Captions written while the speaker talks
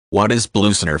What is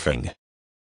bluesnarfing?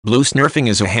 Bluesnarfing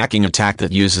is a hacking attack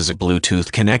that uses a Bluetooth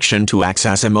connection to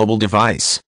access a mobile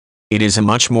device. It is a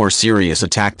much more serious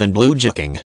attack than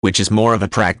bluejacking, which is more of a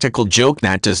practical joke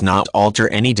that does not alter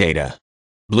any data.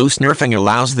 Bluesnarfing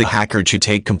allows the hacker to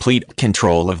take complete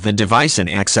control of the device and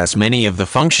access many of the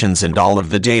functions and all of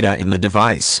the data in the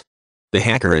device. The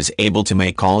hacker is able to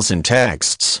make calls and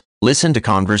texts, listen to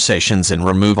conversations and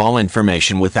remove all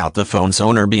information without the phone's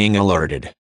owner being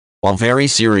alerted. While very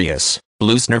serious,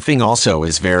 bluesnarfing also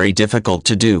is very difficult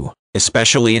to do,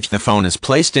 especially if the phone is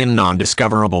placed in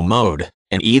non-discoverable mode,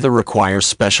 and either requires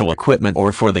special equipment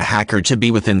or for the hacker to be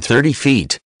within 30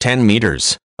 feet, 10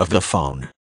 meters, of the phone.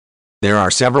 There are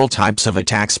several types of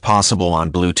attacks possible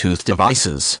on Bluetooth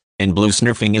devices, and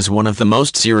bluesnarfing is one of the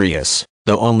most serious,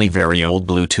 though only very old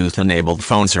Bluetooth-enabled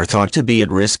phones are thought to be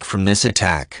at risk from this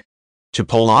attack. To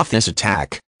pull off this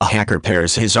attack, a hacker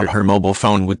pairs his or her mobile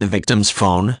phone with the victim's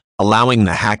phone, allowing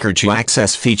the hacker to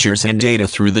access features and data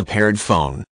through the paired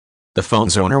phone. The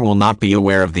phone's owner will not be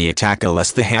aware of the attack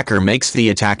unless the hacker makes the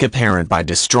attack apparent by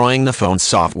destroying the phone's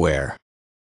software.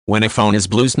 When a phone is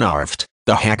bluesnarfed,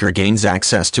 the hacker gains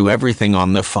access to everything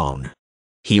on the phone.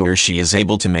 He or she is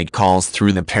able to make calls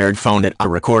through the paired phone that are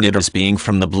recorded as being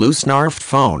from the bluesnarfed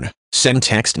phone, send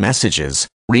text messages,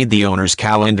 read the owner's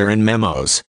calendar and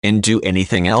memos, and do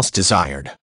anything else desired.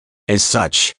 As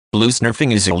such,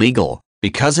 bluesnarfing is illegal,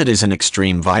 because it is an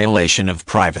extreme violation of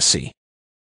privacy.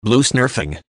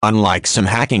 Bluesnarfing, unlike some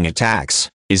hacking attacks,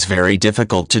 is very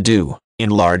difficult to do, in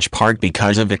large part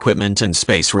because of equipment and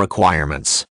space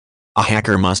requirements. A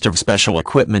hacker must have special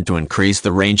equipment to increase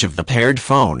the range of the paired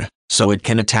phone, so it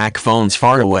can attack phones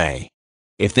far away.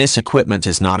 If this equipment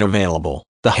is not available,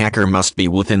 the hacker must be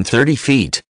within 30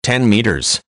 feet, 10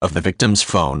 meters, of the victim's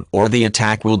phone or the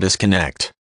attack will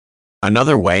disconnect.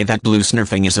 Another way that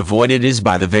bluesnarfing is avoided is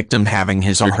by the victim having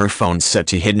his or her phone set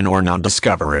to hidden or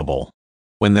non-discoverable.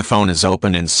 When the phone is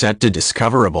open and set to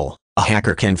discoverable, a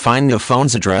hacker can find the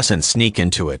phone's address and sneak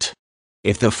into it.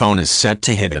 If the phone is set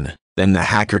to hidden, then the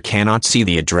hacker cannot see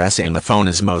the address and the phone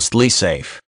is mostly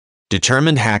safe.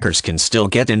 Determined hackers can still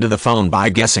get into the phone by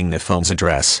guessing the phone's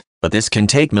address, but this can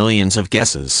take millions of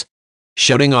guesses.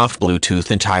 Shutting off Bluetooth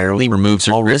entirely removes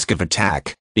all risk of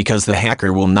attack, because the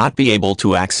hacker will not be able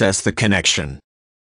to access the connection.